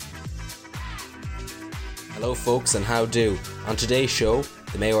Hello folks and how do? On today's show,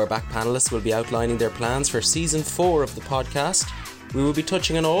 the Mayo Are Back panellists will be outlining their plans for Season 4 of the podcast. We will be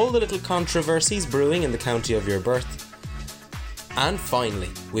touching on all the little controversies brewing in the county of your birth. And finally,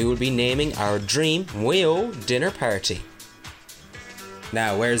 we will be naming our dream Mayo dinner party.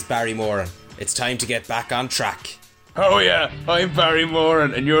 Now, where's Barry Moran? It's time to get back on track. Oh yeah, I'm Barry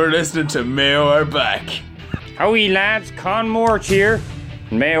Moran and you're listening to Mayo Are Back. Howdy lads, Con Moore here.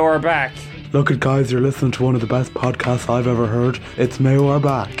 Mayo Are Back. Look at guys, you're listening to one of the best podcasts I've ever heard. It's Mayo Are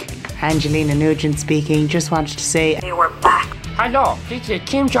Back. Angelina Nugent speaking. Just wanted to say Mayo Are Back. Hello, this is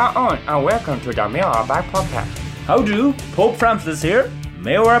Kim Jong-un and welcome to the Mayo Are Back podcast. How do? Pope Francis here.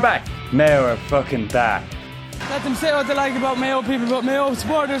 Mayo Are Back. Mayo Are fucking back. Let them say what they like about Mayo people, but Mayo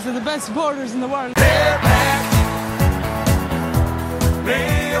supporters are the best supporters in the world. They're back.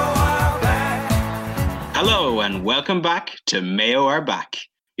 Mayo Are Back. Hello and welcome back to Mayo Are Back.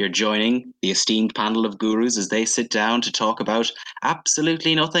 You're joining the esteemed panel of gurus as they sit down to talk about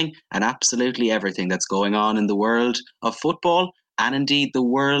absolutely nothing and absolutely everything that's going on in the world of football and indeed the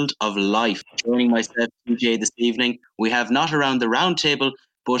world of life. Joining myself, TJ, this evening, we have not around the round table,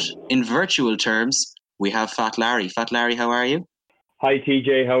 but in virtual terms, we have Fat Larry. Fat Larry, how are you? Hi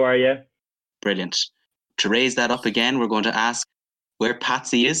TJ, how are you? Brilliant. To raise that up again, we're going to ask where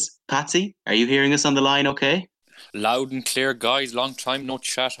Patsy is. Patsy, are you hearing us on the line okay? Loud and clear, guys. Long time no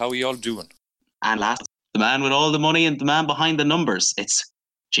chat. How are you all doing? And last, the man with all the money and the man behind the numbers. It's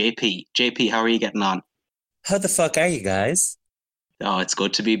JP. JP, how are you getting on? How the fuck are you guys? Oh, it's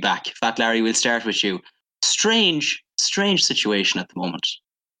good to be back. Fat Larry, we'll start with you. Strange situation at the moment.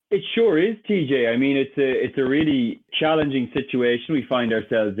 It sure is, TJ. I mean, it's a really challenging situation we find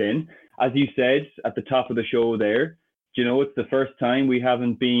ourselves in. As you said at the top of the show there, you know, it's the first time we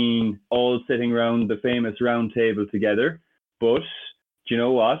haven't been all sitting around the famous round table together. But do you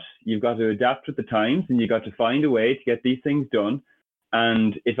know what? You've got to adapt with the times and you've got to find a way to get these things done.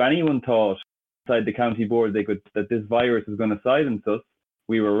 And if anyone thought inside the county board that this virus was going to silence us,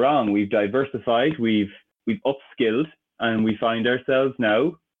 we were wrong. We've diversified, we've upskilled, and we find ourselves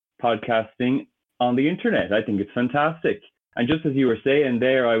now podcasting on the internet. I think it's fantastic. And just as you were saying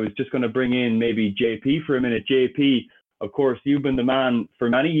there, I was just going to bring in maybe JP for a minute. JP, of course, you've been the man for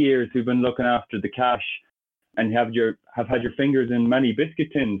many years who've been looking after the cash and have had your fingers in many biscuit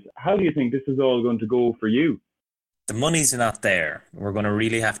tins. How do you think this is all going to go for you? The money's not there. We're going to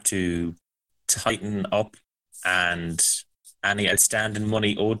really have to tighten up, and any outstanding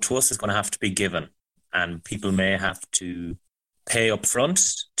money owed to us is going to have to be given. And people may have to pay up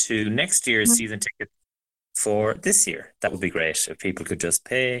front to next year's season ticket for this year. That would be great if people could just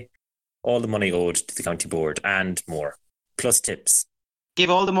pay all the money owed to the county board and more, plus tips. Give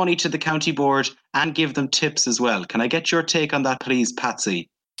all the money to the county board and give them tips as well. Can I get your take on that, please, Patsy?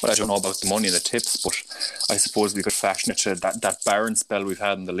 Well, I don't know about the money and the tips, but I suppose we could fashion it to that barren spell we've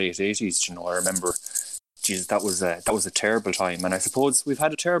had in the late 80s. You know, I remember, Jesus, that was a terrible time. And I suppose we've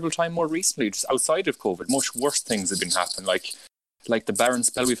had a terrible time more recently, just outside of COVID. Much worse things have been happening, like the barren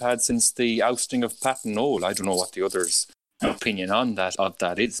spell we've had since the ousting of Patton Noel. I don't know what the others' opinion on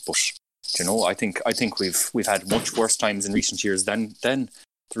that is, but you know, I think we've had much worse times in recent years than the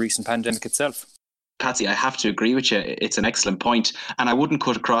recent pandemic itself. Patsy, I have to agree with you. It's an excellent point, and I wouldn't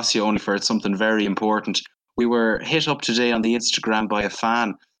cut across you only for something very important. We were hit up today on the Instagram by a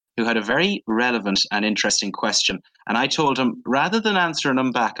fan who had a very relevant and interesting question, and I told him rather than answering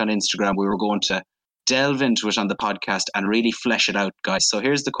him back on Instagram, we were going to delve into it on the podcast and really flesh it out, guys. So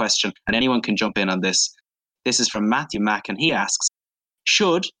here's the question, and anyone can jump in on this. This is from Matthew Mack, and he asks,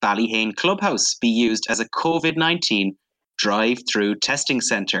 should Ballyhane Clubhouse be used as a COVID-19 drive-through testing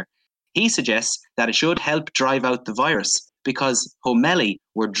centre? He suggests that it should help drive out the virus because Homelli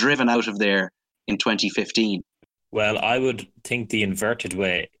were driven out of there in 2015. Well, I would think the inverted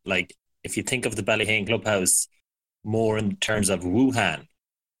way, like if you think of the Ballyhane Clubhouse more in terms of Wuhan,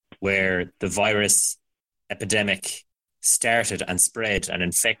 where the virus epidemic started and spread and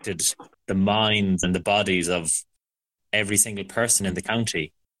infected the minds and the bodies of every single person in the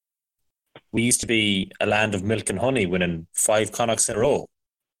county. We used to be a land of milk and honey, winning 5 Connachts in a row.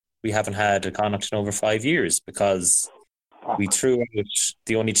 We haven't had a Connacht in over 5 years because we threw out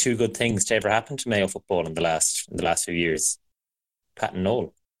the only 2 good things to ever happen to Mayo football in the last few years. Patton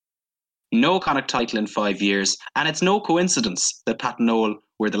Noel. No Connacht title in 5 years, and it's no coincidence that Patton Noel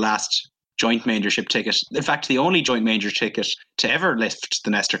were the last joint mayorship ticket. In fact, the only joint mayor ticket to ever lift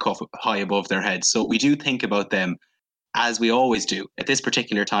the Nestor Cup high above their heads. So we do think about them, as we always do, at this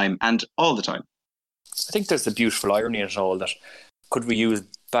particular time and all the time. I think there's a beautiful irony in it all, that could we use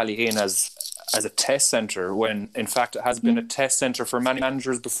Ballyhane as a test centre when in fact it has been a test centre for many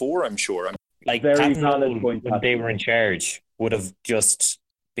managers before, I'm sure. Like Very Pat valid Noel, point, when they were in charge, would have just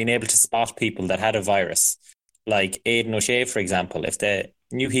been able to spot people that had a virus. Like Aidan O'Shea, for example, if they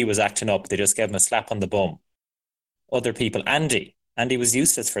knew he was acting up, they just gave him a slap on the bum. Other people, Andy was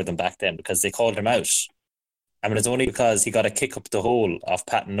useless for them back then because they called him out. I mean, it's only because he got a kick up the hole off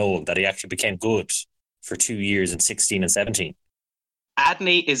Pat Noel that he actually became good for 2 years in 16 and 17.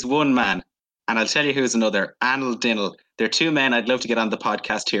 Adney is one man, and I'll tell you who's another. Anil Dinnell. They're two men I'd love to get on the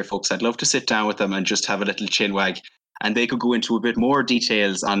podcast here, folks. I'd love to sit down with them and just have a little chin wag, and they could go into a bit more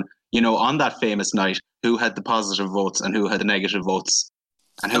details on, on that famous night, who had the positive votes and who had the negative votes,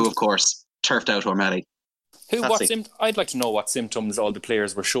 and who, of course, turfed out O'Malley. I'd like to know what symptoms all the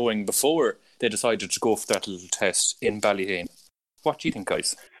players were showing before they decided to go for that little test in Ballyhane. What do you think,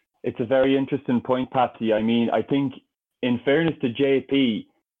 guys? It's a very interesting point, Patsy. I mean, I think, in fairness to JP,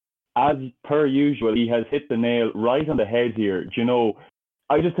 as per usual, he has hit the nail right on the head here.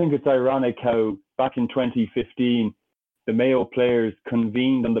 I just think it's ironic how back in 2015, the Mayo players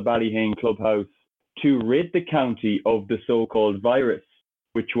convened on the Ballyhane clubhouse to rid the county of the so-called virus,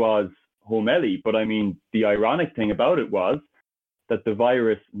 which was O'Malley. But I mean, the ironic thing about it was that the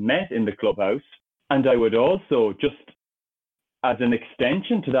virus met in the clubhouse. And I would also, just as an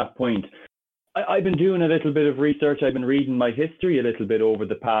extension to that point, I've been doing a little bit of research. I've been reading my history a little bit over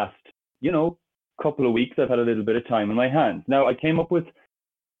the past, couple of weeks. I've had a little bit of time on my hands. Now, I came up with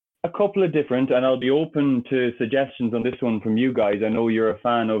a couple of different, and I'll be open to suggestions on this one from you guys. I know you're a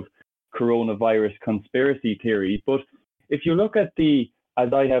fan of coronavirus conspiracy theories, but if you look at the,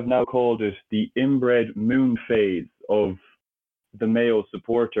 as I have now called it, the inbred moon phase of the Mayo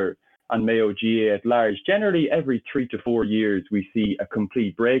supporter and Mayo GA at large, generally every 3 to 4 years we see a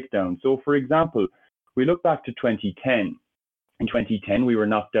complete breakdown. So, for example, we look back to 2010. In 2010, we were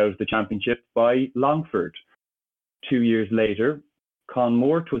knocked out of the championship by Longford. 2 years later,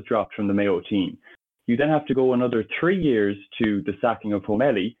 Conmort was dropped from the Mayo team. You then have to go another 3 years to the sacking of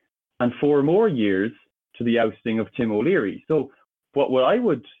O'Malley and 4 more years to the ousting of Tim O'Leary. So what I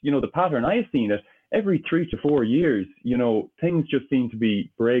would, the pattern I have seen it, every 3 to 4 years, things just seem to be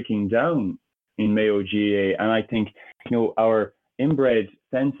breaking down in Mayo GA. And I think, our inbred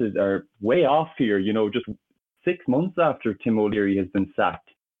senses are way off here. Just 6 months after Tim O'Leary has been sacked,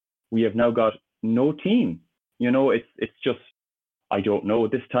 we have now got no team. It's just, I don't know,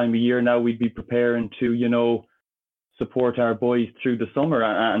 this time of year now we'd be preparing to, support our boys through the summer.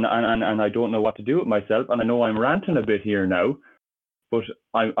 And I don't know what to do with myself. And I know I'm ranting a bit here now, but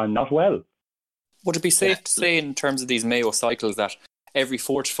I'm not well. Would it be safe to say, in terms of these Mayo cycles, that every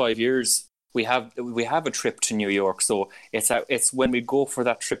 4 to 5 years we have a trip to New York? So it's when we go for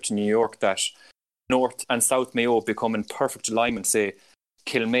that trip to New York that North and South Mayo become in perfect alignment. Say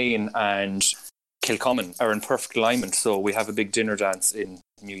Kilmaine and Kilcommon are in perfect alignment. So we have a big dinner dance in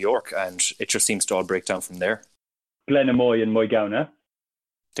New York, and it just seems to all break down from there. Glenamoy and Moygownagh.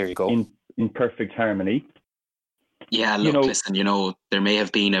 There you go. In perfect harmony. Yeah, look, listen, there may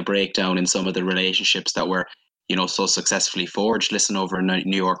have been a breakdown in some of the relationships that were, so successfully forged, over in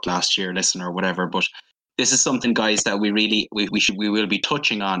New York last year, or whatever. But this is something, guys, that we will be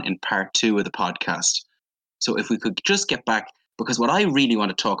touching on in part 2 of the podcast. So if we could just get back, because what I really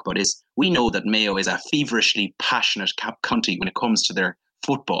want to talk about is, we know that Mayo is a feverishly passionate county when it comes to their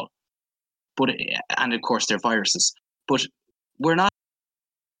football, and of course their viruses. But we're not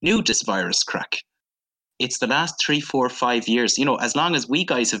new to this virus crack. It's the last 3, 4, 5 years. As long as we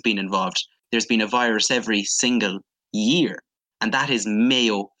guys have been involved, there's been a virus every single year, and that is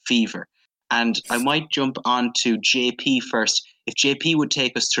Mayo fever. And I might jump on to JP first. If JP would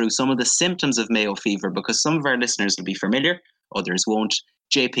take us through some of the symptoms of Mayo fever, because some of our listeners will be familiar, others won't.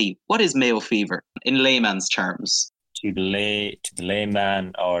 JP, what is Mayo fever in layman's terms? To the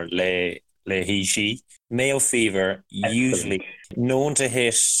layman or he, she, Mayo fever, usually known to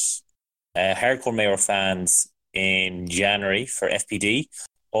hit hardcore Mayo fans in January for FPD,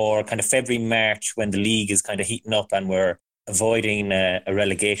 or kind of February, March, when the league is kind of heating up and we're avoiding a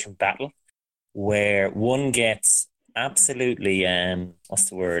relegation battle, where one gets absolutely,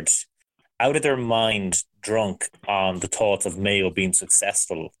 out of their mind drunk on the thought of Mayo being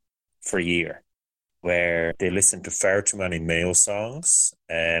successful for a year, where they listen to far too many Mayo songs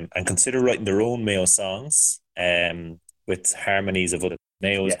and consider writing their own Mayo songs with harmonies of other.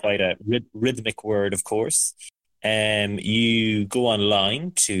 Mayo is quite a rhythmic word, of course. You go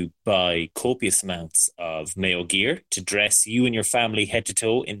online to buy copious amounts of Mayo gear to dress you and your family head to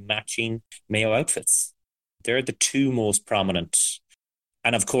toe in matching Mayo outfits. They're the two most prominent.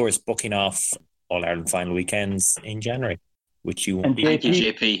 And of course, booking off All-Ireland final weekends in January, which you won't be. Thank you,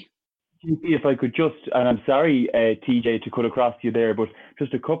 JP. If I could just, and I'm sorry, TJ, to cut across you there, but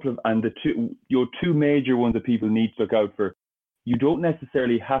just a couple of, and your two major ones that people need to look out for. You don't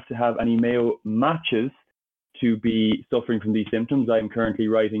necessarily have to have any Mayo matches to be suffering from these symptoms. I'm currently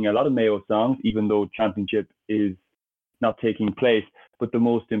writing a lot of Mayo songs, even though championship is not taking place. But the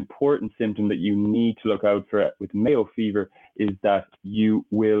most important symptom that you need to look out for with Mayo fever is that you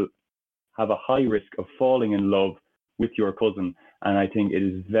will have a high risk of falling in love with your cousin. And I think it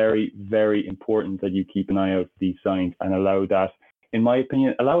is very, very important that you keep an eye out for these signs and allow that, in my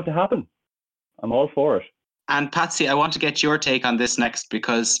opinion, allow it to happen. I'm all for it. And Patsy, I want to get your take on this next,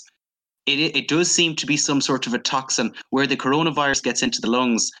 because it does seem to be some sort of a toxin where the coronavirus gets into the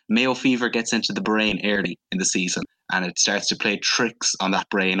lungs, Mayo fever gets into the brain early in the season, and it starts to play tricks on that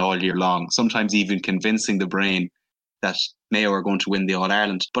brain all year long, sometimes even convincing the brain that Mayo are going to win the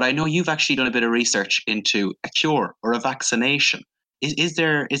All-Ireland. But I know you've actually done a bit of research into a cure or a vaccination. Is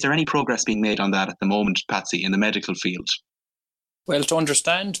there any progress being made on that at the moment, Patsy, in the medical field? Well, to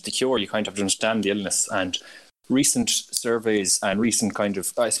understand the cure, you kind of have to understand the illness, and recent surveys and recent kind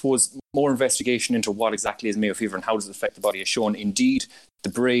of, I suppose, more investigation into what exactly is Mayo fever and how does it affect the body has shown indeed the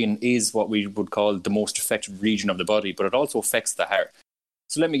brain is what we would call the most affected region of the body, but it also affects the heart.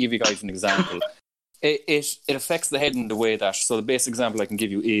 So let me give you guys an example. It affects the head in the way that, so the basic example I can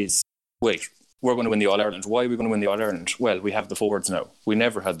give you is, wait, we're going to win the All-Ireland. Why are we going to win the All-Ireland? Well, we have the forwards now. We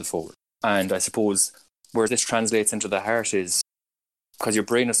never had the forwards. And I suppose where this translates into the heart is, because your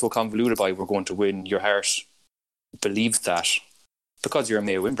brain is so convoluted by we're going to win, your heart believes that because you're a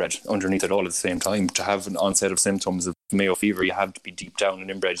Mayo inbred underneath it all at the same time. To have an onset of symptoms of Mayo fever, you have to be deep down an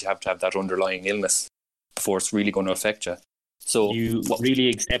inbred. You have to have that underlying illness before it's really going to affect you. So you really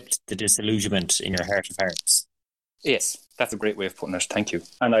accept the disillusionment in your heart of hearts. Yes, that's a great way of putting it. Thank you.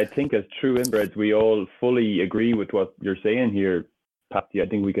 And I think as true inbreds, we all fully agree with what you're saying here, Patsy. I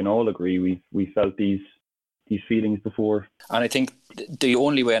think we can all agree. We felt these feelings before. And I think the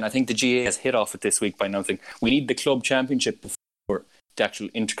only way, and I think the GA has hit off it this week by announcing we need the club championship before the actual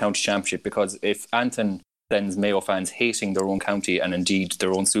inter-county championship, because if Anton sends Mayo fans hating their own county and indeed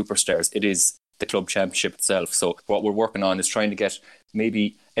their own superstars, it is the club championship itself. So what we're working on is trying to get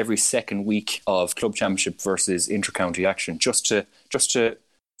maybe every second week of club championship versus inter-county action, just to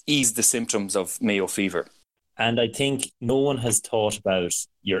ease the symptoms of Mayo fever. And I think no one has thought about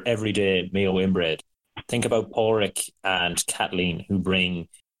your everyday Mayo inbred. Think about Pádraig and Kathleen, who bring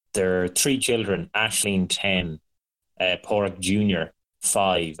their 3 children, Aisling 10, Pádraig Jr.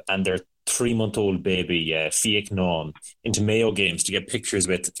 5, and their 3-month-old baby, Fiach Naum, into Mayo games to get pictures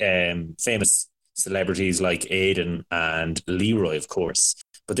with famous celebrities like Aidan and Leroy, of course.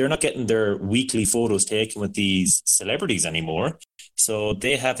 But they're not getting their weekly photos taken with these celebrities anymore. So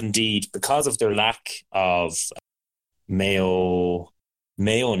they have indeed, because of their lack of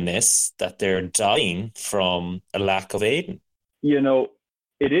Mayo-ness, that they're dying from a lack of Aidan. You know,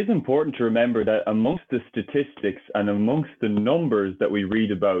 it is important to remember that amongst the statistics and amongst the numbers that we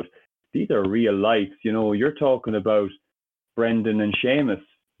read about, these are real lives. You know, you're talking about Brendan and Seamus,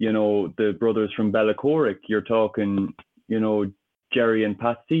 you know, the brothers from Bellacorrick. You're talking, you know, Jerry and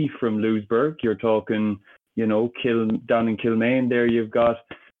Patsy from Louisburg. You're talking, you know, down in Kilmaine there, you've got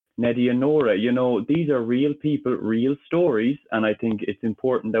Neddy and Nora. You know, these are real people, real stories, and I think it's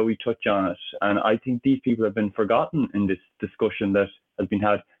important that we touch on it. And I think these people have been forgotten in this discussion that has been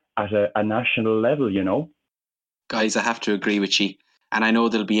had at a national level, you know. Guys, I have to agree with you. And I know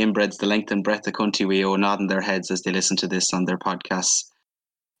there'll be inbreds the length and breadth of country we owe nodding their heads as they listen to this on their podcasts.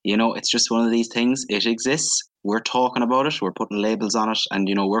 You know, it's just one of these things. It exists. We're talking about it. We're putting labels on it. And,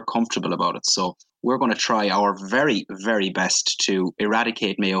 you know, we're comfortable about it. So we're going to try our very, very best to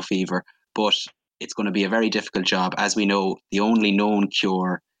eradicate Mayo fever. But it's going to be a very difficult job. As we know, the only known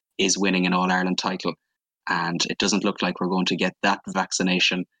cure is winning an All-Ireland title. And it doesn't look like we're going to get that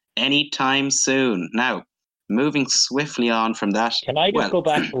vaccination anytime soon. Now, moving swiftly on from that. Can I just go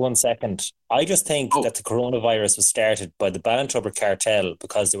back for 1 second? I just think that the coronavirus was started by the Ballintubber cartel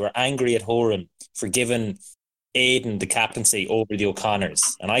because they were angry at Horan for giving Aidan the captaincy over the O'Connors.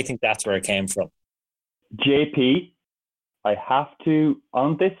 And I think that's where it came from. JP, I have to,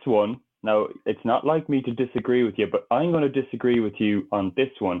 on this one, now it's not like me to disagree with you, but I'm going to disagree with you on this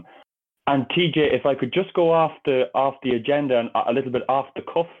one. And TJ, if I could just go off the agenda and a little bit off the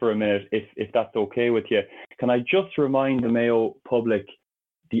cuff for a minute, if that's okay with you, can I just remind the Mayo public,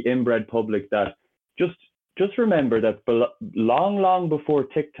 the inbred public, that just remember that long before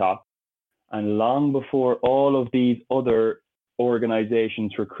TikTok and long before all of these other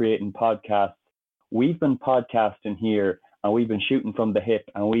organizations were creating podcasts, we've been podcasting here and we've been shooting from the hip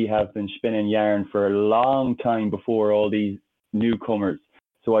and we have been spinning yarn for a long time before all these newcomers.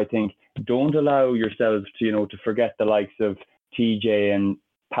 So I think don't allow yourselves to, to forget the likes of TJ and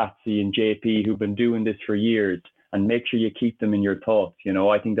Patsy and JP who've been doing this for years, and make sure you keep them in your thoughts.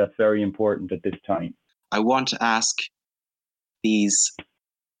 I think that's very important at this time. I want to ask these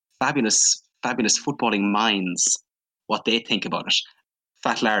fabulous footballing minds what they think about it.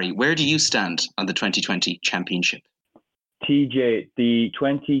 Fat Larry, where do you stand on the 2020 championship? TJ, the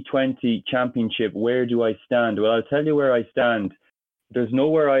 2020 championship, where do I stand? Well, I'll tell you where I stand. There's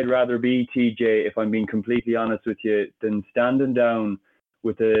nowhere I'd rather be, TJ, if I'm being completely honest with you, than standing down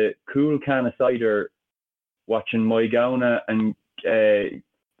with a cool can of cider, watching Moygauna and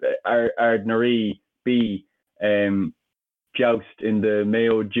Ardnaree B joust in the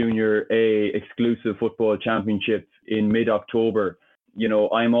Mayo Junior A exclusive football championship in mid-October.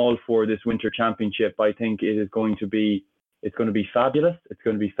 I'm all for this winter championship. I think it's going to be fabulous. It's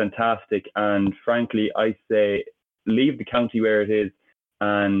going to be fantastic. And frankly, I say leave the county where it is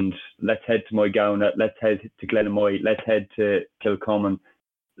and let's head to Moygauna. Let's head to Glenamoy. Let's head to Kilcommon.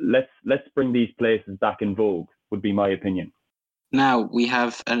 Let's bring these places back in vogue, would be my opinion. Now, we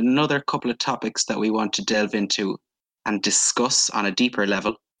have another couple of topics that we want to delve into and discuss on a deeper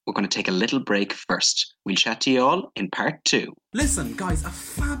level. We're going to take a little break first. We'll chat to you all in part 2. Listen, guys, a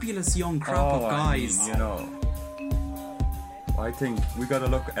fabulous young crop of guys. I think we got to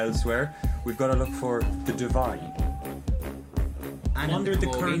look elsewhere. We've got to look for the divide. And under the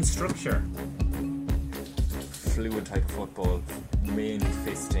current structure. Fluid type of football, mainly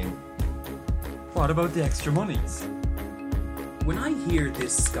fisting. What about the extra monies? When I hear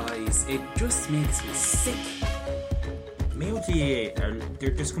this, guys, it just makes me sick. Mayo GAA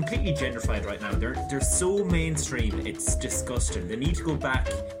they're just completely gentrified right now. They're so mainstream, it's disgusting. They need to go back.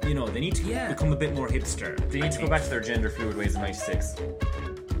 They need to become a bit more hipster. They need to go back to their gender fluid ways in '96.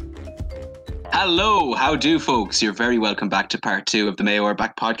 Hello, how do folks? You're very welcome back to part 2 of the Mayo Are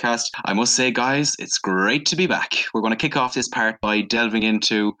Back podcast. I must say, guys, it's great to be back. We're going to kick off this part by delving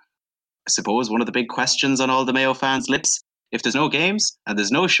into, I suppose, one of the big questions on all the Mayo fans' lips. If there's no games and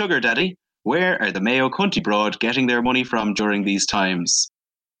there's no sugar daddy, where are the Mayo Cunty Broad getting their money from during these times?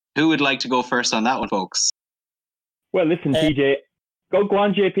 Who would like to go first on that one, folks? Well, listen, TJ. Go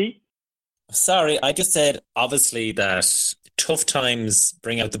on, JP. Sorry, I just said, obviously, that tough times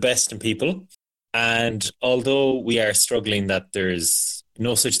bring out the best in people. And although we are struggling that there's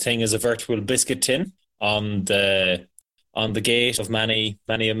no such thing as a virtual biscuit tin on the gate of many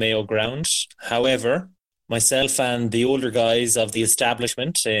a Mayo ground, however, myself and the older guys of the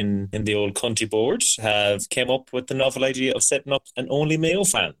establishment in the old Cunty board have came up with the novel idea of setting up an Only Mayo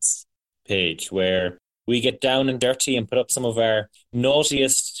Fans page where we get down and dirty and put up some of our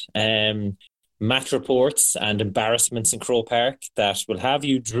naughtiest match reports and embarrassments in Croke Park that will have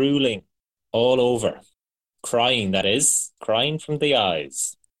you drooling all over. Crying, that is. Crying from the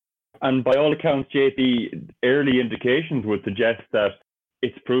eyes. And by all accounts, JP, early indications would suggest that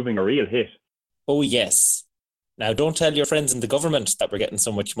it's proving a real hit. Oh, yes. Now, don't tell your friends in the government that we're getting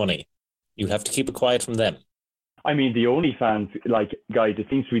so much money. You have to keep it quiet from them. I mean, the OnlyFans, guys, it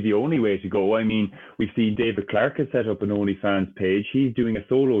seems to be the only way to go. I mean, we've seen David Clark has set up an OnlyFans page. He's doing a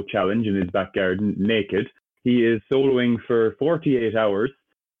solo challenge in his back garden, naked. He is soloing for 48 hours,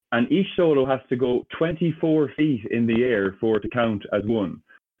 and each solo has to go 24 feet in the air for it to count as one.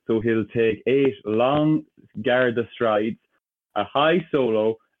 So he'll take 8 long Garda strides, a high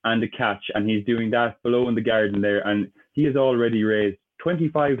solo, and a catch, and he's doing that below in the garden there, and he has already raised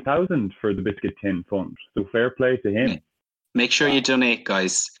 25,000 for the Biscuit Tin Fund. So fair play to him. Make sure you donate,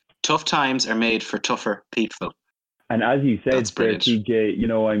 guys. Tough times are made for tougher people. And as you said,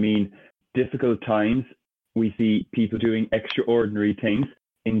 TJ, difficult times, we see people doing extraordinary things,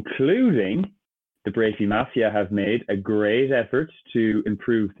 including the Bracey Mafia have made a great effort to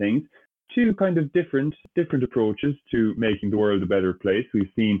improve things. 2 kind of different approaches to making the world a better place.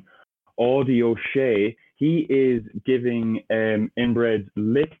 We've seen Audie O'Shea. He is giving inbreds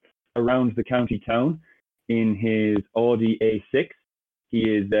lifts around the county town in his Audi A6. He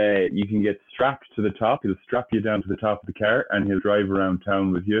is you can get strapped to the top. He'll strap you down to the top of the car and he'll drive around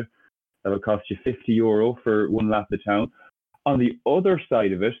town with you. That'll cost you €50 for one lap of town. On the other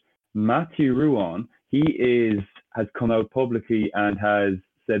side of it, Matthew Ruan, he has come out publicly and has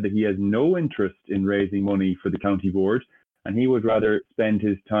said that he has no interest in raising money for the county board, and he would rather spend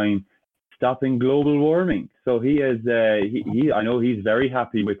his time stopping global warming. So he is, I know he's very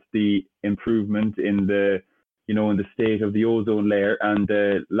happy with the improvement in the state of the ozone layer and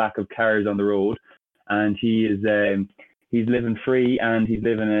the lack of cars on the road, and he's living free and he's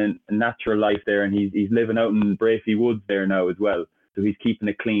living a natural life there, and he's living out in Brafey Woods there now as well. So he's keeping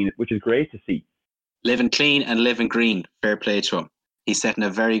it clean, which is great to see. Living clean and living green. Fair play to him. he's setting a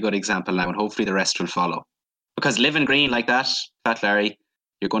very good example now, and hopefully the rest will follow. Because living green like that, Fat Larry,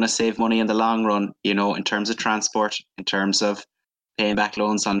 you're going to save money in the long run, you know, in terms of transport, in terms of paying back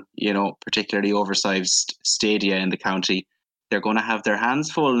loans on, you know, particularly oversized stadia in the county. They're going to have their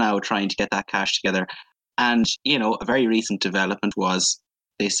hands full now trying to get that cash together. And, you know, a very recent development was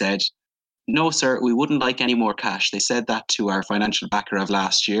they said, no, sir, we wouldn't like any more cash. They said that to our financial backer of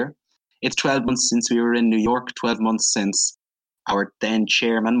last year. It's 12 months since we were in New York, 12 months since our then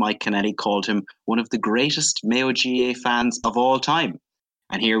chairman, Mike Kennedy, called him one of the greatest Mayo GA fans of all time.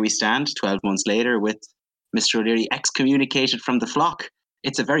 And here we stand 12 months later with Mr. O'Leary excommunicated from the flock.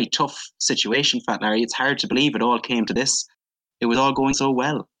 It's a very tough situation, Fat Larry. It's hard to believe it all came to this. It was all going so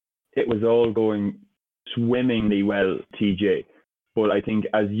well. It was all going swimmingly well, TJ. But I think,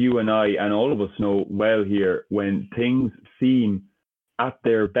 as you and I and all of us know well here, when things seem at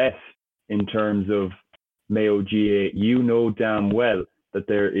their best in terms of Mayo GA, you know damn well that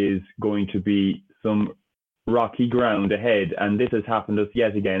there is going to be some rocky ground ahead, and this has happened to us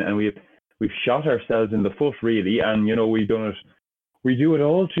yet again, and we've shot ourselves in the foot, really. And you know, we do it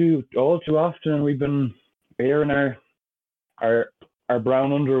all too often, and we've been wearing our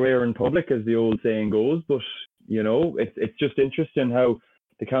brown underwear in public, as the old saying goes. But you know, it's just interesting how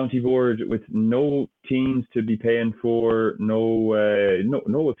the county board, with no teams to be paying for, no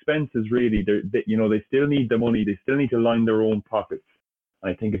expenses really, they still need the money. They still need to line their own pockets.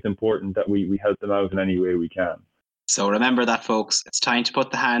 And I think it's important that we help them out in any way we can. So remember that, folks. It's time to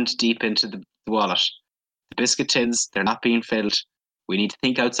put the hand deep into the wallet. The biscuit tins, they're not being filled. We need to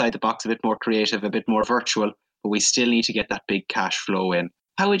think outside the box, a bit more creative, a bit more virtual, but we still need to get that big cash flow in.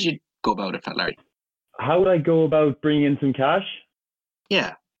 How would you go about it, Fat Larry? How would I go about bringing in some cash?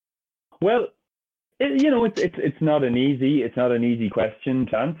 Yeah. Well, it's not an easy question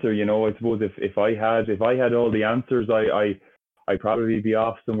to answer. You know, I suppose if I had all the answers, I'd probably be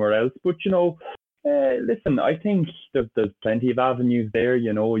off somewhere else. But you know, listen, I think there's plenty of avenues there.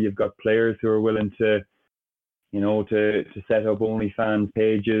 You know, you've got players who are willing to, you know, to set up OnlyFans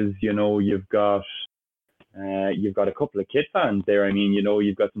pages. You know, you've got a couple of kit fans there. I mean, you know,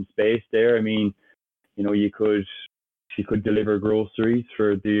 you've got some space there. I mean, you know, you could deliver groceries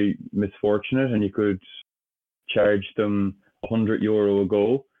for the misfortunate, and you could charge them €100 a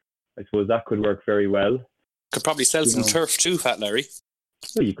go. I suppose that could work very well. Could probably sell some turf too, Fat Larry.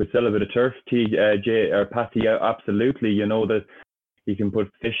 Well, you could sell a bit of turf, Jay or Patty. Absolutely. You know that you can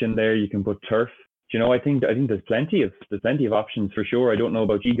put fish in there. You can put turf. You know, I think there's plenty of options for sure. I don't know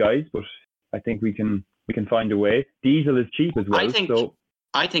about you guys, but I think we can find a way. Diesel is cheap as well.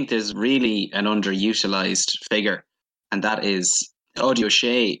 I think there's really an underutilized figure, and that is Audie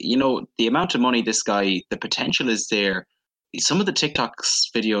O'Shea. You know, the amount of money this guy, the potential is there. Some of the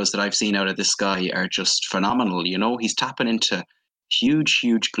TikToks videos that I've seen out of this guy are just phenomenal. You know, he's tapping into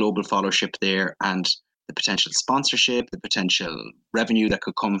huge global followership there, and the potential sponsorship, the potential revenue that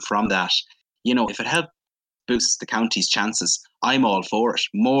could come from that. You know, if it helped boost the county's chances, I'm all for it.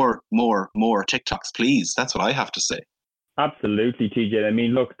 More TikToks, please. That's what I have to say. Absolutely, TJ. I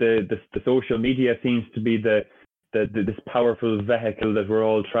mean, look, the social media seems to be this powerful vehicle that we're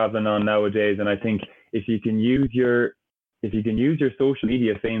all traveling on nowadays, and I think if you can use your social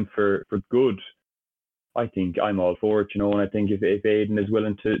media fame for good, I think I'm all for it, you know. And I think if Aidan is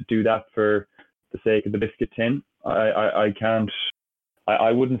willing to do that for the sake of the biscuit tin, I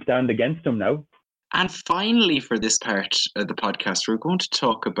wouldn't stand against him now. And finally, for this part of the podcast, we're going to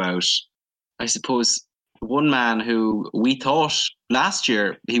talk about, I suppose, one man who we thought last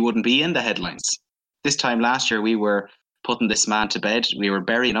year he wouldn't be in the headlines. This time last year, we were putting this man to bed. We were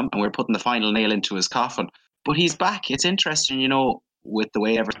burying him, and we were putting the final nail into his coffin. But he's back. It's interesting, you know, with the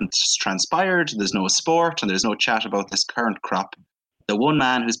way everything's transpired. There's no sport and there's no chat about this current crop. The one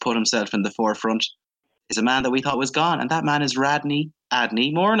man who's put himself in the forefront is a man that we thought was gone, and that man is Radney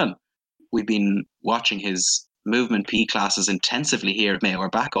Adney Mournin. We've been watching his movement PE classes intensively here at Mayo Are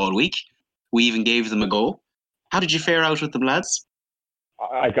Back all week. We even gave them a go. How did you fare out with them, lads?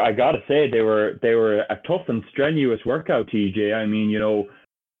 I gotta say they were a tough and strenuous workout, TJ. I mean, you know,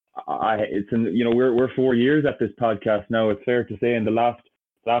 we're 4 years at this podcast now. It's fair to say in the last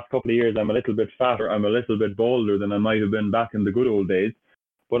couple of years I'm a little bit fatter, I'm a little bit bolder than I might have been back in the good old days.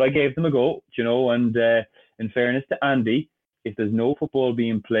 But I gave them a go, you know, and in fairness to Andy, if there's no football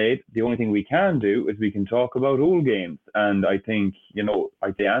being played, the only thing we can do is we can talk about old games. And I think, you know,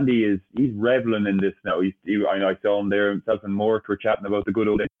 I'd say Andy he's reveling in this now. I saw him there, himself and Mort were chatting about the good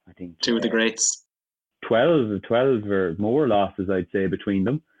old days. I think two of the greats. 12 or more losses, I'd say, between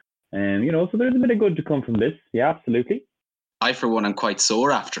them. And, you know, so there's a bit of good to come from this. Yeah, absolutely. I, for one, am quite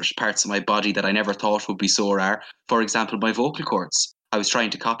sore after it. Parts of my body that I never thought would be sore are, for example, my vocal cords. I was trying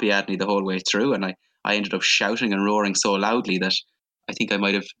to copy Adney the whole way through, and I ended up shouting and roaring so loudly that I think I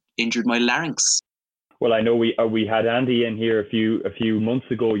might have injured my larynx. Well, I know we had Andy in here a few months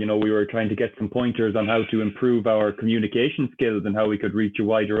ago. You know, we were trying to get some pointers on how to improve our communication skills and how we could reach a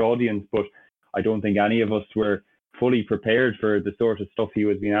wider audience, but I don't think any of us were fully prepared for the sort of stuff he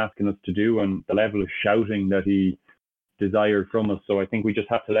was being asking us to do and the level of shouting that he desired from us. So I think we just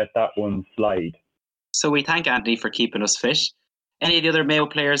have to let that one slide. So we thank Andy for keeping us fit. Any of the other Mayo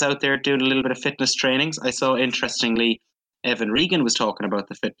players out there doing a little bit of fitness trainings? I saw, interestingly, Evan Regan was talking about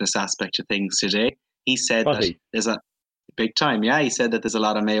the fitness aspect of things today. He said that there's a big time. Yeah, he said that there's a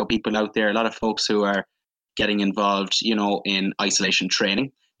lot of Mayo people out there, a lot of folks who are getting involved, you know, in isolation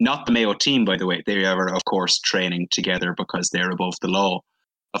training. Not the Mayo team, by the way. They are, of course, training together because they're above the law,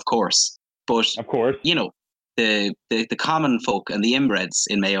 of course. But, of course, you know, the common folk and the inbreds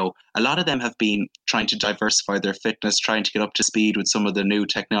in Mayo, a lot of them have been trying to diversify their fitness, trying to get up to speed with some of the new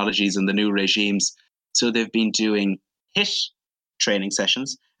technologies and the new regimes. So they've been doing HIIT training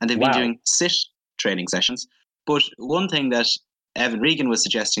sessions and they've been doing SIT training sessions. But one thing that Evan Regan was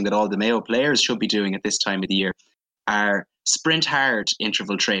suggesting that all the Mayo players should be doing at this time of the year are sprint hard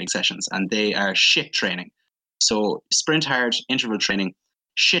interval training sessions, and they are SHIT training. So sprint hard interval training,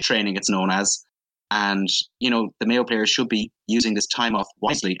 SHIT training it's known as. And, you know, the Mayo players should be using this time off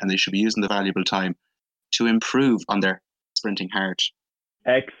wisely, and they should be using the valuable time to improve on their sprinting hard.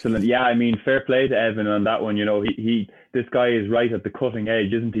 Excellent. Yeah, I mean, fair play to Evan on that one. You know, this guy is right at the cutting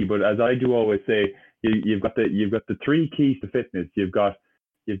edge, isn't he? But as I do always say, you've got the three keys to fitness. You've got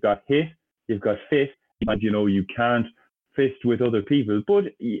HIIT, you've got FIT, and you know you can't fist with other people. But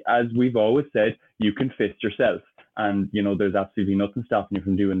as we've always said, you can fist yourself, and you know there's absolutely nothing stopping you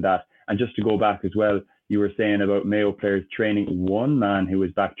from doing that. And just to go back as well, you were saying about Mayo players training. One man who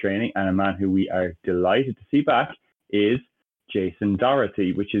is back training, and a man who we are delighted to see back, is Jason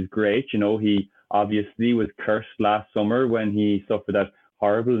Doherty, which is great. You know, he obviously was cursed last summer when he suffered that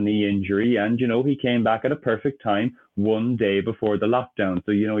horrible knee injury, and you know he came back at a perfect time, one day before the lockdown.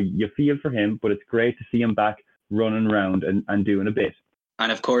 So you know you feel for him, but it's great to see him back running around and doing a bit.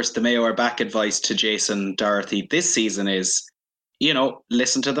 And of course, the Mayo Are Back advice to Jason Doherty this season is, you know,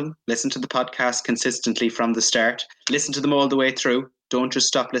 listen to them, listen to the podcast consistently from the start, listen to them all the way through. Don't just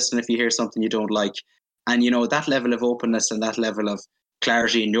stop listening if you hear something you don't like. And, you know, that level of openness and that level of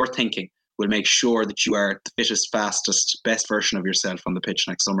clarity in your thinking will make sure that you are the fittest, fastest, best version of yourself on the pitch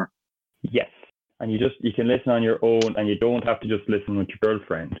next summer. Yes. And you can listen on your own, and you don't have to just listen with your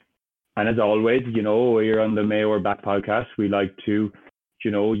girlfriend. And as always, you know, we're on the Mayo Are Back podcast. We like to,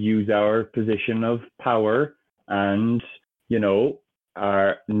 you know, use our position of power and, you know,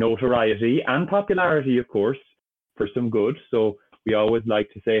 our notoriety and popularity, of course, for some good. So we always like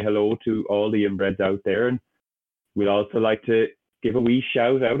to say hello to all the inbreds out there. And we'd also like to give a wee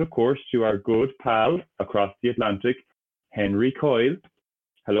shout out, of course, to our good pal across the Atlantic, Henry Coyle.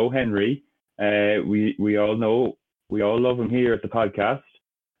 Hello, Henry. We all know, we all love him here at the podcast.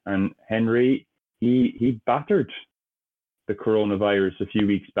 And Henry, he battered the coronavirus a few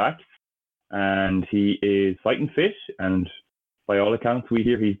weeks back, and he is fighting fit. And by all accounts, we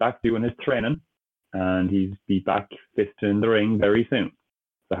hear he's back doing his training, and he's be back fisting in the ring very soon.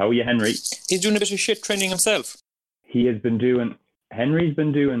 So how are you, Henry? He's doing a bit of shit training himself. He's been doing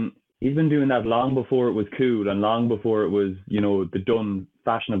that long before it was cool and long before it was, you know, the done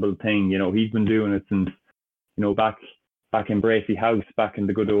fashionable thing. You know, he's been doing it since, you know, back in Bracey House, back in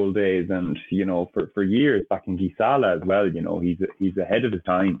the good old days, and you know, for years back in Gisala as well. You know, he's ahead of his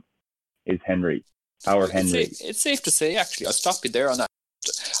time. Is Henry, our Henry? It's safe to say, actually, I'll stop you there on that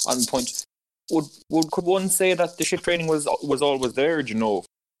on point. Could one say that the shit training was always there? You know,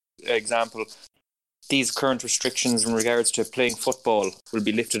 example, these current restrictions in regards to playing football will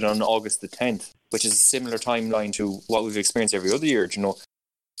be lifted on August the 10th, which is a similar timeline to what we've experienced every other year. You know,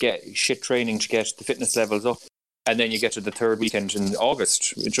 get shit training to get the fitness levels up. And then you get to the third weekend in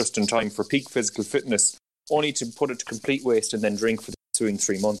August, just in time for peak physical fitness, only to put it to complete waste and then drink for the ensuing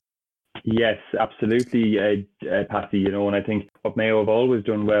 3 months. Yes, absolutely, Patty. You know, and I think what Mayo have always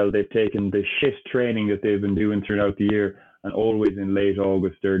done well, they've taken the shit training that they've been doing throughout the year, and always in late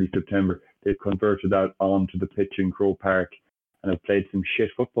August, early September, they've converted that onto the pitch in Croke Park and have played some shit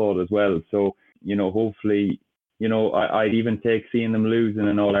football as well. So, you know, hopefully, you know, I'd even take seeing them losing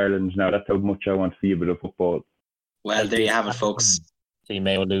in All Ireland now. That's how much I want to see a bit of football. Well, there you have it, folks. So you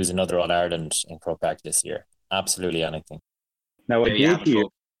may lose another All Ireland in Croke Park this year. Absolutely anything. Now, I do hear,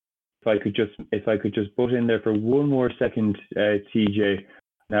 if I could just butt in there for one more second, TJ,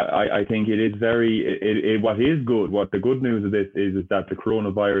 Now, I think it is what is good, what the good news of this is that the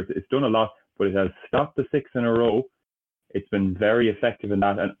coronavirus, it's done a lot, but it has stopped the 6 in a row. It's been very effective in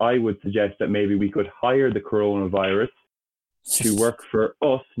that. And I would suggest that maybe we could hire the coronavirus to work for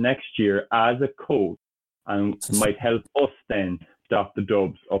us next year as a coach and might help us then stop the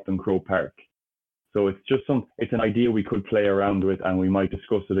Dubs up in Croke Park. So it's just it's an idea we could play around with, and we might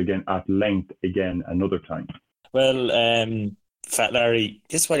discuss it again at length again another time. Well, Fat Larry,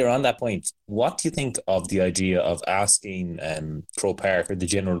 just while you're on that point, what do you think of the idea of asking Croke Park or the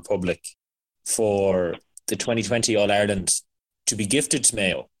general public for the 2020 All-Ireland to be gifted to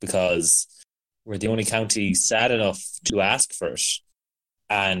Mayo, because we're the only county sad enough to ask for it?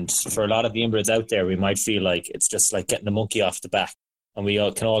 And for a lot of the inbreds out there, we might feel like it's just like getting the monkey off the back, and we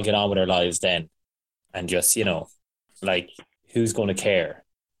can all get on with our lives then. And just, like, who's going to care?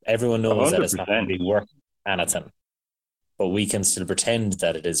 Everyone knows 100%. That it's not going to be worth anything, but we can still pretend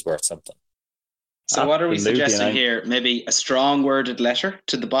that it is worth something. So what are we suggesting here? Maybe a strong worded letter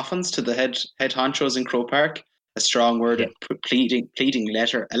to the Boffins, to the head honchos in Croke Park, a strong worded pleading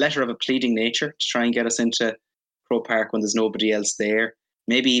letter, a letter of a pleading nature to try and get us into Croke Park when there's nobody else there.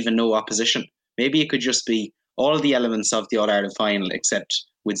 Maybe even no opposition. Maybe it could just be all the elements of the All-Ireland final except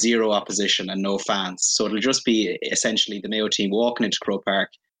with zero opposition and no fans. So it'll just be essentially the Mayo team walking into Croke Park,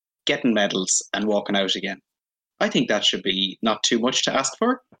 getting medals and walking out again. I think that should be not too much to ask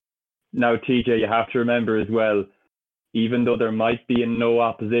for. Now, TJ, you have to remember as well, even though there might be no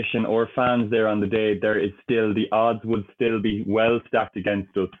opposition or fans there on the day, there is still, the odds would still be well stacked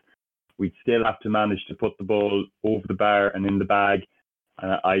against us. We'd still have to manage to put the ball over the bar and in the bag.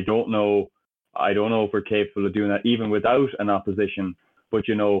 I don't know if we're capable of doing that, even without an opposition. But,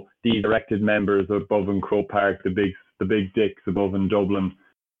 these elected members above in Croke Park, the big dicks above in Dublin,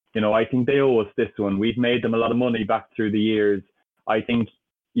 I think they owe us this one. We've made them a lot of money back through the years. I think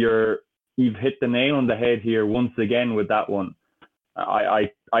you've hit the nail on the head here once again with that one. I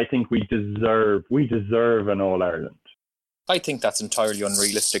think we deserve an All-Ireland. I think that's entirely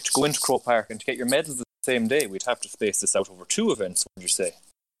unrealistic. To go into Croke Park and to get your medals the same day, we'd have to space this out over 2 events, would you say?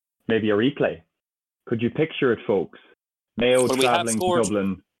 Maybe a replay. Could you picture it, folks? Mayo travelling to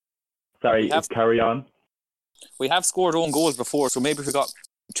Dublin. Sorry, carry on. We have scored own goals before, so maybe if we got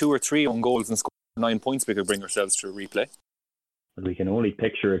 2 or 3 own goals and scored 9 points, we could bring ourselves to a replay. We can only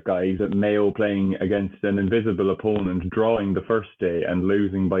picture it, guys, at Mayo playing against an invisible opponent, drawing the first day and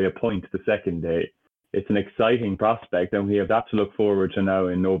losing by a point the second day. It's an exciting prospect, and we have that to look forward to now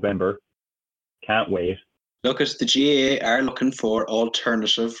in November. Can't wait. Look, at the GAA are looking for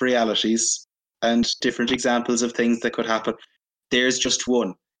alternative realities and different examples of things that could happen. There's just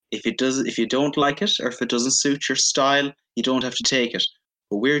one. If you don't like it, or if it doesn't suit your style, you don't have to take it.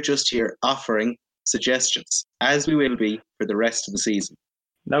 But we're just here offering suggestions, as we will be for the rest of the season.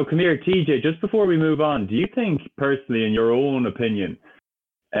 Now, come here, TJ, just before we move on, do you think, personally, in your own opinion,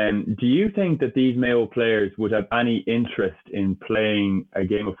 do you think that these Mayo players would have any interest in playing a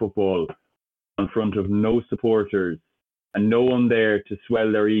game of football in front of no supporters and no one there to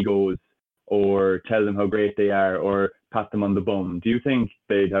swell their egos or tell them how great they are or pat them on the bum? Do you think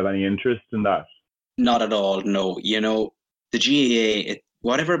they'd have any interest in that? Not at all, no. The GAA,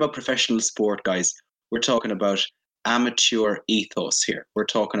 whatever about professional sport, guys, we're talking about amateur ethos here. We're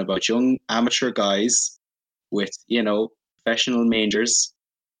talking about young amateur guys with, professional majors,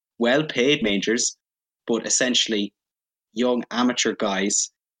 well-paid majors, but essentially young amateur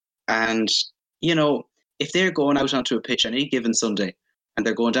guys. And, if they're going out onto a pitch any given Sunday and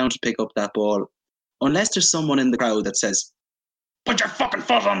they're going down to pick up that ball, unless there's someone in the crowd that says, "Put your fucking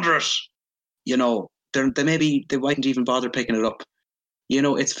foot under it," they mightn't even bother picking it up.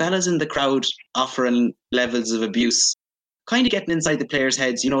 It's fellas in the crowd offering levels of abuse, kind of getting inside the players'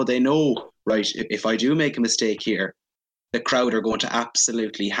 heads. They know, right, if I do make a mistake here, the crowd are going to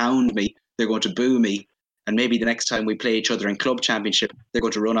absolutely hound me. They're going to boo me. And maybe the next time we play each other in club championship, they're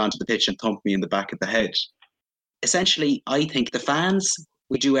going to run onto the pitch and thump me in the back of the head. Essentially, I think the fans,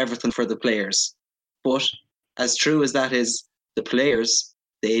 we do everything for the players. But as true as that is, the players,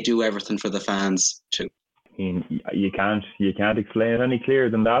 they do everything for the fans too. You can't explain it any clearer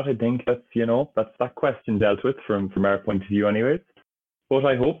than that. I think that's that question dealt with from our point of view, anyways. But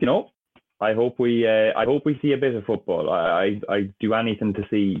I hope we see a bit of football. I do anything to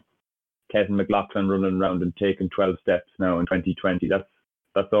see Kevin McLaughlin running around and taking 12 steps now in 2020.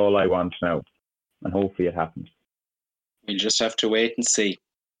 That's all I want now, and hopefully it happens. We'll just have to wait and see.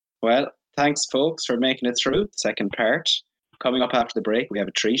 Well, thanks, folks, for making it through the second part. Coming up after the break, we have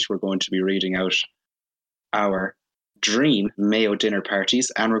a treat. We're going to be reading out our dream Mayo dinner parties,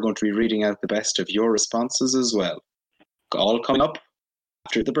 and we're going to be reading out the best of your responses as well. All coming up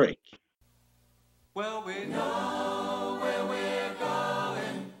after the break. Well, we know where we're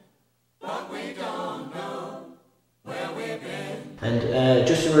going, but we don't know where we've been. And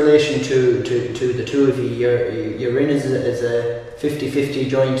just in relation to the two of you, you're in as a 50-50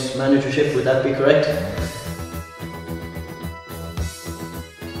 joint managership, would that be correct?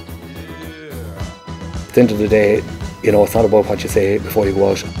 At the end of the day, you know, it's not about what you say before you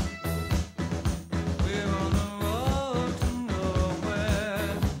go out.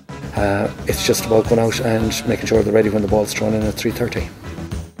 It's just about going out and making sure they're ready when the ball's thrown in at 3:30.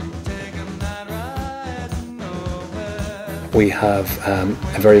 We have a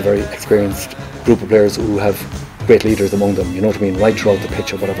very, very experienced group of players who have great leaders among them, you know what I mean, right throughout the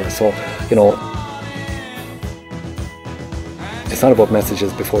pitch or whatever. So, you know, it's not about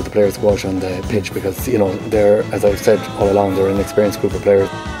messages before the players go out on the pitch because, you know, they're, as I've said all along, they're an experienced group of players.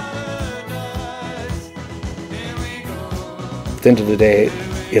 At the end of the day,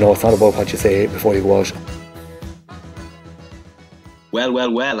 you know, it's not about what you say before you go out.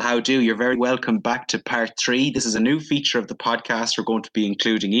 Well, how do? You're very welcome back to part 3. This is a new feature of the podcast we're going to be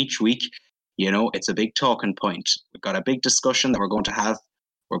including each week. You know, it's a big talking point. We've got a big discussion that we're going to have.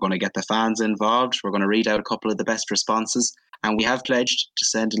 We're going to get the fans involved. We're going to read out a couple of the best responses. And we have pledged to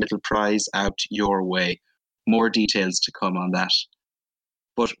send a little prize out your way. More details to come on that.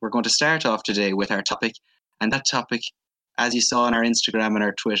 But we're going to start off today with our topic. And that topic, as you saw on our Instagram and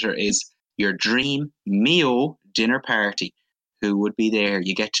our Twitter, is your dream Mayo dinner party. Who would be there?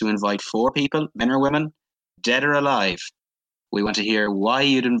 You get to invite 4 people, men or women, dead or alive. We want to hear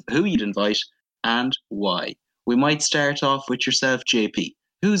who you'd invite and why. We might start off with yourself, JP.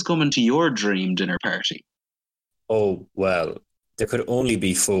 Who's coming to your dream dinner party? Oh, well, there could only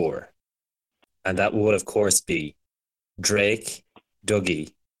be 4. And that would, of course, be Drake,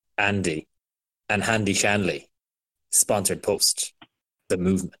 Dougie, Andy, and Handy Shanley. Sponsored post. The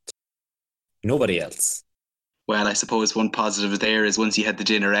movement. Nobody else. Well, I suppose one positive there is once you had the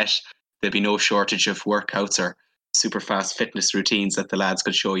dinnerette, there'd be no shortage of workouts or super fast fitness routines that the lads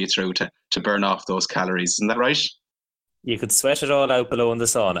could show you through to burn off those calories. Isn't that right? You could sweat it all out below in the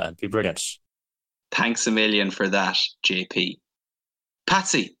sauna. It'd be brilliant. Thanks a million for that, JP.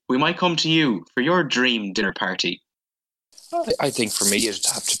 Patsy, we might come to you for your dream dinner party. I think for me it'd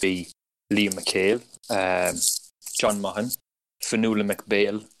have to be Liam McHale, John Maughan, Fionnuala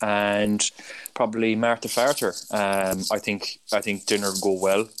McBail, and probably Martha Farter. I think dinner would go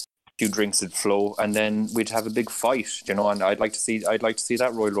well. A few drinks would flow, and then we'd have a big fight, you know. And I'd like to see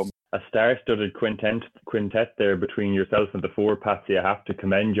that Royal Rumble. A star-studded quintet there between yourself and the 4, Patsy. I have to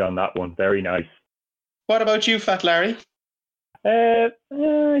commend you on that one. Very nice. What about you, Fat Larry? I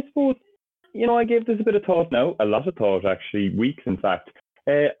suppose, you know, I gave this a bit of thought now. A lot of thought, actually. Weeks, in fact.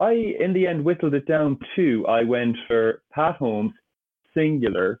 I, in the end, whittled it down to, I went for Pat Holmes,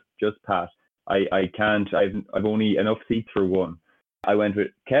 singular, just Pat. I've only enough seats for one. I went with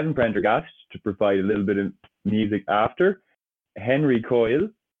Kevin Prendergast to provide a little bit of music after, Henry Coyle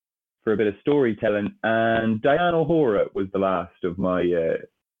for a bit of storytelling, and Diane O'Hora was the last of my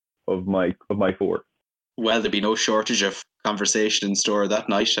 4. Well, there'd be no shortage of conversation in store that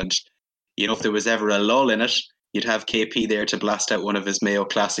night, and you know, if there was ever a lull in it, you'd have KP there to blast out one of his Mayo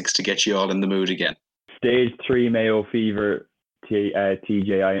classics to get you all in the mood again. Stage 3 Mayo fever,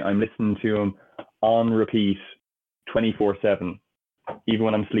 TJ. I'm listening to him on repeat 24/7, even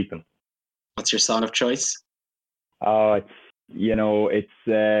when I'm sleeping. What's your song of choice? Oh,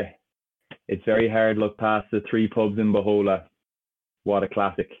 it's very hard. Look past the 3 pubs in Bohola. What a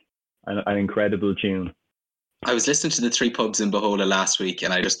classic. An incredible tune. I was listening to the 3 pubs in Bohola last week,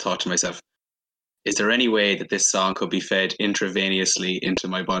 and I just thought to myself, is there any way that this song could be fed intravenously into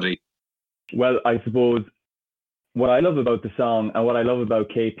my body? Well, I suppose what I love about the song and what I love about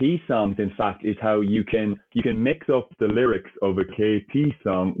KP songs, in fact, is how you can mix up the lyrics of a KP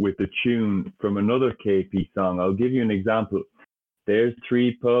song with the tune from another KP song. I'll give you an example. There's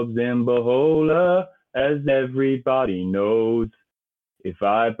 3 pubs in Bohola, as everybody knows. If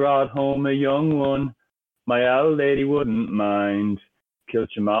I brought home a young one, my old lady wouldn't mind.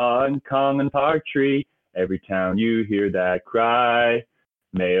 Kilchama and Kong and Partry, every town you hear that cry.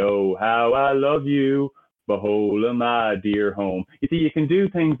 Mayo, how I love you, Bohola, my dear home. You see, you can do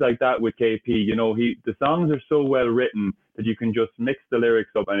things like that with KP. You know, the songs are so well written that you can just mix the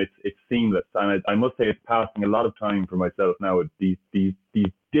lyrics up and it's seamless. And I must say it's passing a lot of time for myself now at these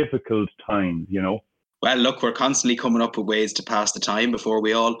difficult times, you know. Well, look, we're constantly coming up with ways to pass the time before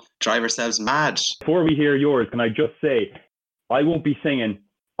we all drive ourselves mad. Before we hear yours, can I just say, I won't be singing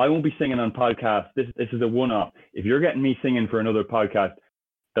on podcasts. This is a one-off. If you're getting me singing for another podcast,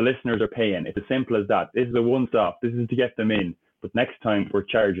 the listeners are paying. It's as simple as that. This is a one-stop. This is to get them in. But next time we're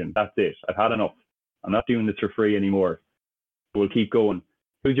charging. That's it. I've had enough. I'm not doing this for free anymore. We'll keep going.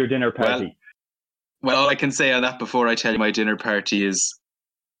 Who's your dinner party? Well, all I can say on that before I tell you my dinner party is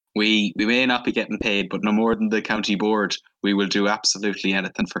we may not be getting paid, but no more than the county board, we will do absolutely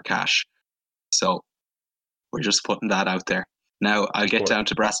anything for cash. So we're just putting that out there. Now, I'll get down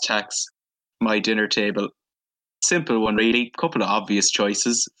to brass tacks. My dinner table, simple one really. Couple of obvious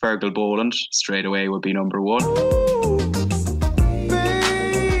choices. Fergal Boland straight away would be number one.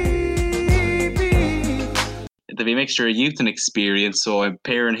 There'll be a mixture of youth and experience, so I'm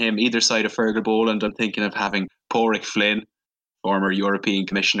pairing him either side of Fergal Boland. I'm thinking of having Pádraig Flynn, former European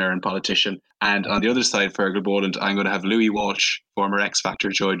Commissioner and politician, and on the other side of Fergal Boland, I'm going to have Louis Walsh, former X Factor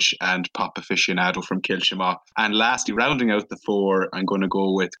judge and pop aficionado from Kilshima. And lastly, rounding out the four, I'm going to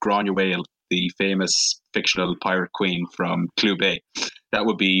go with Gráinne Whale, the famous fictional pirate queen from Clube. That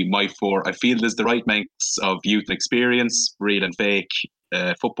would be my four. I feel there's the right mix of youth and experience, real and fake,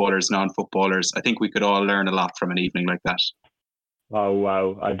 footballers, non-footballers. I think we could all learn a lot from an evening like that. Oh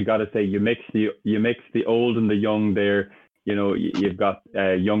wow! I've got to say, you mix the old and the young there. You know, you've got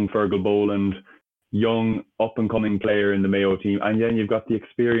young Fergal Boland, young up-and-coming player in the Mayo team, and then you've got the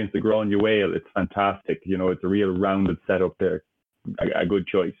experience of Gráinne Whale. It's fantastic. You know, it's a real rounded setup there. A good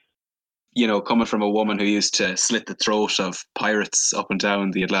choice. You know, coming from a woman who used to slit the throat of pirates up and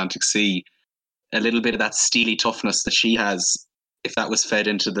down the Atlantic Sea, a little bit of that steely toughness that she has, if that was fed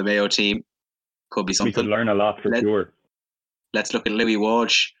into the Mayo team, could be something. We could learn a lot for sure. Let's look at Louis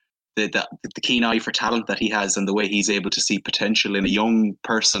Walsh, the keen eye for talent that he has and the way he's able to see potential in a young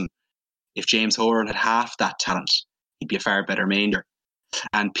person. If James Horan had half that talent, he'd be a far better Mainder.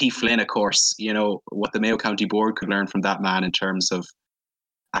 And P. Flynn, of course, you know, what the Mayo County Board could learn from that man in terms of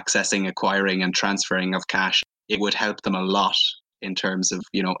accessing, acquiring and transferring of cash, it would help them a lot in terms of,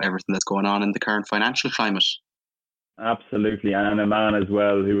 you know, everything that's going on in the current financial climate. Absolutely, and a man as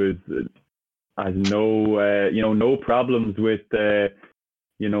well who has no problems with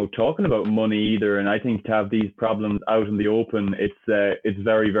talking about money either. And I think to have these problems out in the open, it's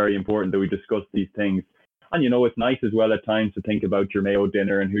very, very important that we discuss these things. And it's nice as well at times to think about your Mayo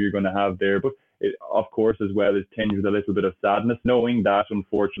dinner and who you're going to have there. But it, of course, as well, is tinged with a little bit of sadness, knowing that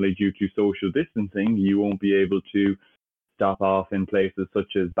unfortunately, due to social distancing, you won't be able to stop off in places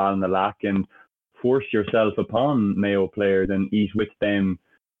such as Ballinalack and force yourself upon Mayo players and eat with them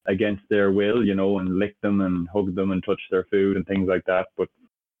against their will, and lick them and hug them and touch their food and things like that. But,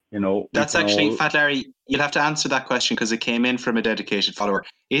 that's actually, Fat Larry, you'll have to answer that question because it came in from a dedicated follower.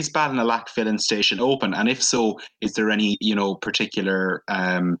 Is Ballinalack filling station open? And if so, is there any, particular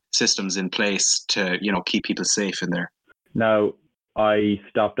systems in place to, keep people safe in there? Now, I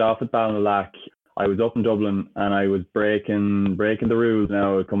stopped off at Ballinalack. I was up in Dublin and I was breaking the rules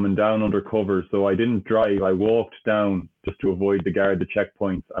now, coming down under cover. So I didn't drive. I walked down just to avoid the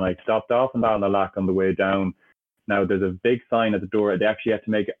checkpoints. And I stopped off in Ballinalack on the way down. Now, there's a big sign at the door. They actually had to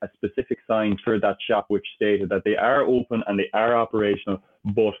make a specific sign for that shop which stated that they are open and they are operational,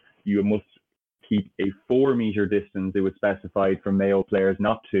 but you must keep a 4-meter distance. It was specified for Mayo players,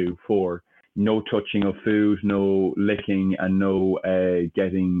 not 2, 4. No touching of food, no licking, and no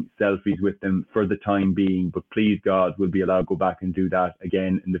getting selfies with them for the time being. But please God, we'll be allowed to go back and do that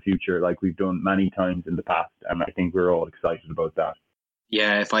again in the future like we've done many times in the past. And I think we're all excited about that.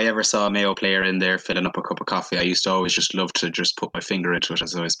 Yeah, if I ever saw a Mayo player in there filling up a cup of coffee, I used to always just love to just put my finger into it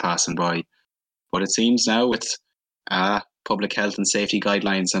as I was passing by. But it seems now with public health and safety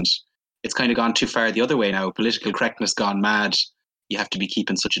guidelines, and it's kind of gone too far the other way now. Political correctness gone mad. You have to be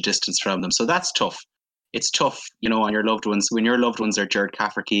keeping such a distance from them. So that's tough. It's tough, on your loved ones. When your loved ones are Jared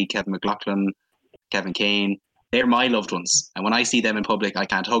Cafferty, Kevin McLaughlin, Kevin Kane, they're my loved ones. And when I see them in public, I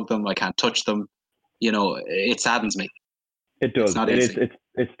can't hug them, I can't touch them. It saddens me. It does.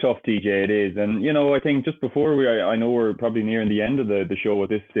 It's tough, TJ. It is. And, I think just before I know we're probably nearing the end of the show at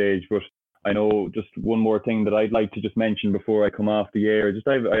this stage, but I know just one more thing that I'd like to just mention before I come off the air.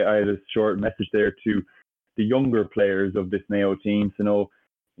 I had a short message there to the younger players of this Mayo team. So,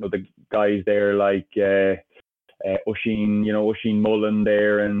 the guys there like Oisin Mullen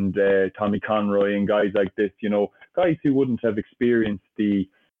there and Tommy Conroy and guys like this, guys who wouldn't have experienced the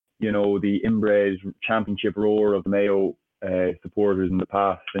inbred championship roar of the Mayo supporters in the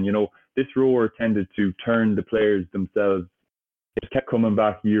past. And, this roar tended to turn the players themselves. It kept coming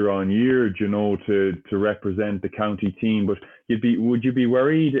back year on year, to represent the county team. But would you be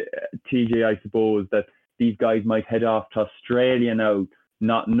worried, TJ, I suppose, that these guys might head off to Australia now,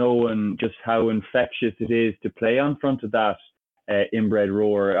 not knowing just how infectious it is to play on front of that inbred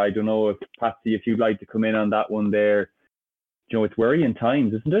roar? I don't know if, Patsy, if you'd like to come in on that one there. It's worrying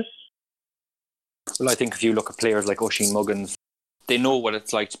times, isn't it? Well, I think if you look at players like Oisin Muggins, they know what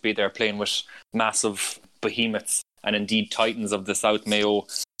it's like to be there playing with massive behemoths and indeed titans of the South Mayo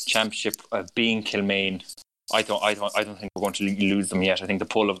Championship, being Kilmaine. I don't think we're going to lose them yet. I think the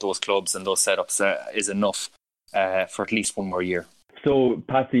pull of those clubs and those setups is enough for at least one more year. So,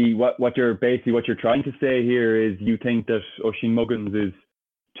 Patsy, what you're trying to say here is you think that Oisin Muggins is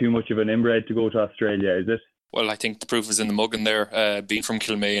too much of an inbred to go to Australia, is it? Well, I think the proof is in the muggin there. Being from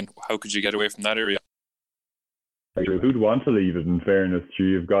Kilmaine, how could you get away from that area? Who'd want to leave it, in fairness?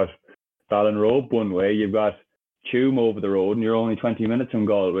 You've got Ballinrobe one way, you've got Tuam over the road, and you're only 20 minutes from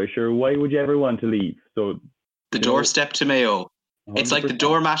Galway. Sure, why would you ever want to leave? So the doorstep to Mayo. 100%. It's like the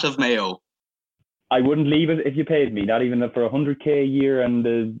doormat of Mayo. I wouldn't leave it if you paid me, not even for 100k a year and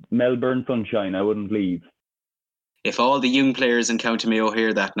the Melbourne sunshine. I wouldn't leave. If all the young players in County Mayo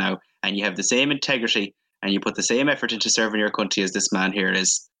hear that now, and you have the same integrity and you put the same effort into serving your country as this man here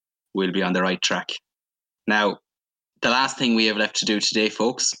is, we'll be on the right track. Now, the last thing we have left to do today,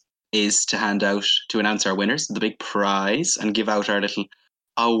 folks, is to announce our winners, the big prize, and give out our little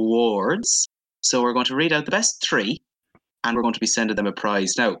awards. So we're going to read out the best 3, and we're going to be sending them a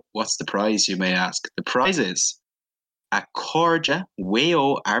prize. Now, what's the prize, you may ask? The prize is a Corja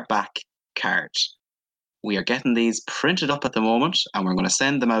Wayo Are Back card. We are getting these printed up at the moment, and we're going to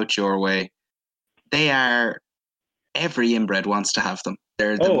send them out your way. They are, every inbred wants to have them.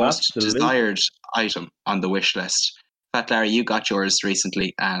 They're the most desired item on the wish list. Fat Larry, you got yours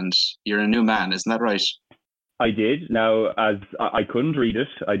recently, and you're a new man, isn't that right? I did. Now, as I couldn't read it,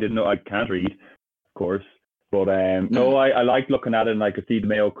 I didn't know. I can't read, of course. But no, I liked looking at it, and I could see the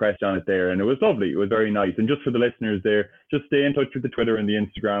Mayo crest on it there, and it was lovely. It was very nice. And just for the listeners there, just stay in touch with the Twitter and the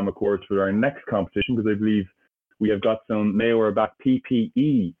Instagram, of course, for our next competition, because I believe we have got some Mayo Are Back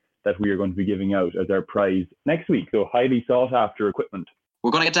PPE that we are going to be giving out as our prize next week. So highly sought after equipment. We're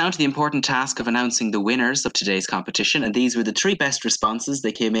going to get down to the important task of announcing the winners of today's competition, and these were the 3 best responses.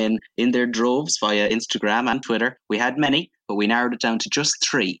 They came in their droves via Instagram and Twitter. We had many, but we narrowed it down to just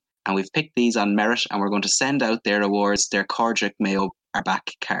 3, and we've picked these on merit, and we're going to send out their awards, their Corja Mayo Are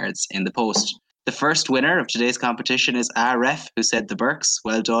Back cards, in the post. The first winner of today's competition is RF, who said the Burks.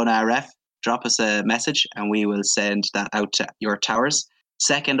 Well done, RF. Drop us a message, and we will send that out to your towers.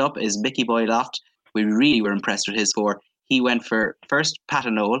 Second up is Mickey Boy Loft. We really were impressed with his score. He went for first Pat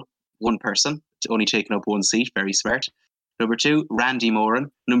O'Neill, 1 person, only taking up 1 seat, very smart. Number 2, Randy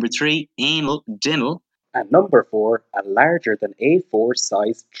Moran. Number 3, Anal Dinnell. And number 4, a larger than A4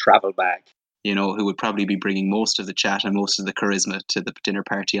 size travel bag. You know, who would probably be bringing most of the chat and most of the charisma to the dinner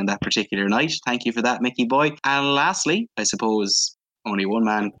party on that particular night. Thank you for that, Mickey Boy. And lastly, I suppose only one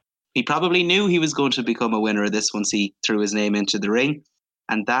man. He probably knew he was going to become a winner of this once he threw his name into the ring.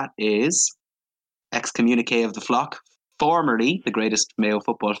 And that is excommunique of the flock, formerly the greatest Mayo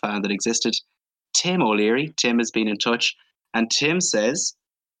football fan that existed, Tim O'Leary. Tim has been in touch, and Tim says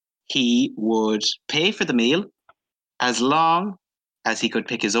he would pay for the meal as long as he could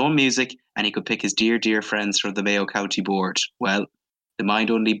pick his own music and he could pick his dear, dear friends from the Mayo County Board. Well, the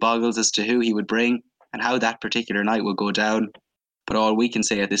mind only boggles as to who he would bring and how that particular night would go down. But all we can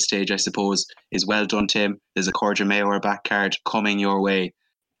say at this stage, I suppose, is well done, Tim. There's a Corja Mayo Are Back card coming your way.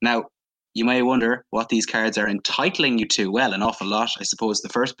 Now, you may wonder what these cards are entitling you to. Well, an awful lot. I suppose the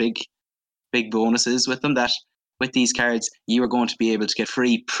first big bonuses with them, that with these cards, you are going to be able to get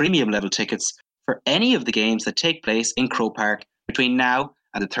free premium level tickets for any of the games that take place in Croke Park between now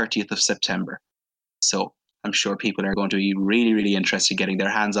and the 30th of September. So I'm sure people are going to be really, really interested in getting their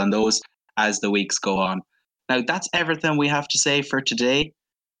hands on those as the weeks go on. Now, that's everything we have to say for today.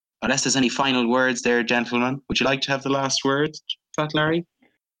 Unless there's any final words there, gentlemen. Would you like to have the last words, Fat Larry?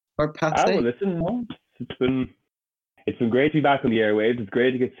 Or Patsy? Well, listen, it's been great to be back on the airwaves. It's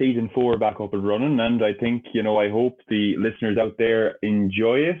great to get season 4 back up and running, and I think, I hope the listeners out there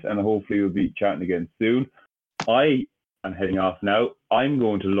enjoy it, and hopefully we'll be chatting again soon. I am heading off now. I'm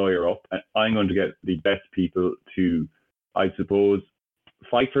going to lawyer up, and I'm going to get the best people to, I suppose,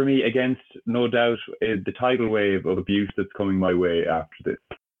 fight for me against, no doubt, the tidal wave of abuse that's coming my way after this.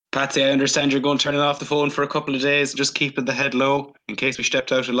 Patsy, I understand you're going to turn off the phone for a couple of days, just keeping the head low in case we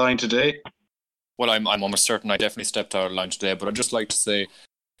stepped out of line today. Well, I'm almost certain I definitely stepped out of line today, but I'd just like to say,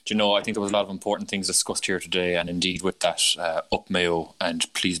 I think there was a lot of important things discussed here today, and indeed with that, up Mayo, and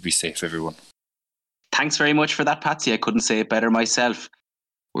please be safe, everyone. Thanks very much for that, Patsy. I couldn't say it better myself.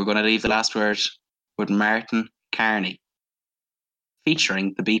 We're going to leave the last word with Martin Carney,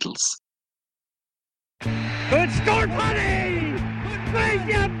 featuring the Beatles. Good score, Paddy! Good play,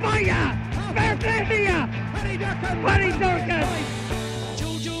 Boya! Fair play to you! Paddy Durkin!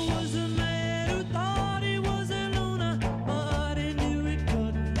 Jojo was a man who thought he was a loner, but he knew it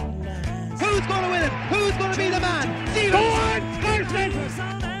couldn't last. Who's going to win it? Who's going to be the man? Go on!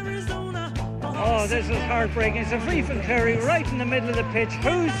 Oh, this is heartbreaking. It's a free from Kerry right in the middle of the pitch.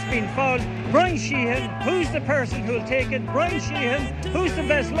 Who's been fouled? Brian Sheehan. Who's the person who'll take it? Brian Sheehan. Who's the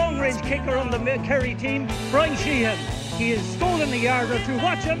best long-range kicker on the Kerry team? Brian Sheehan. He has stolen a yard or two.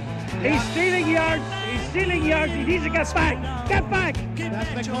 Watch him. He's stealing yards. He's stealing yards. He needs to get back. Get back.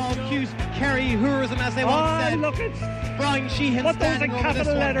 That's the call. Cute Kerry hoorism, as they once said. Look at Brian Sheehan. Put those in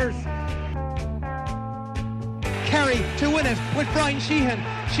capital letters. Kerry to win it with Brian Sheehan.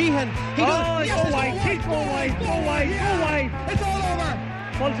 Sheehan, he does. Yes, go wide, go wide, go wide, go wide. It's all over.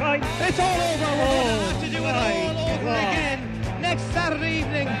 Full time. It's all over. We're going to have to do it all over again next Saturday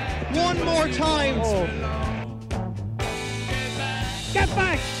evening. One more time. Get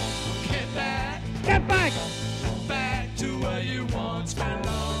back. Get back. Back to where you once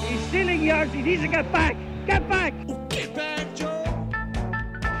belonged. He's stealing yards. He needs to get back. Get back. Get back, Joe.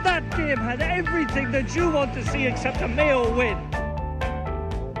 That game had everything that you want to see except a Mayo win.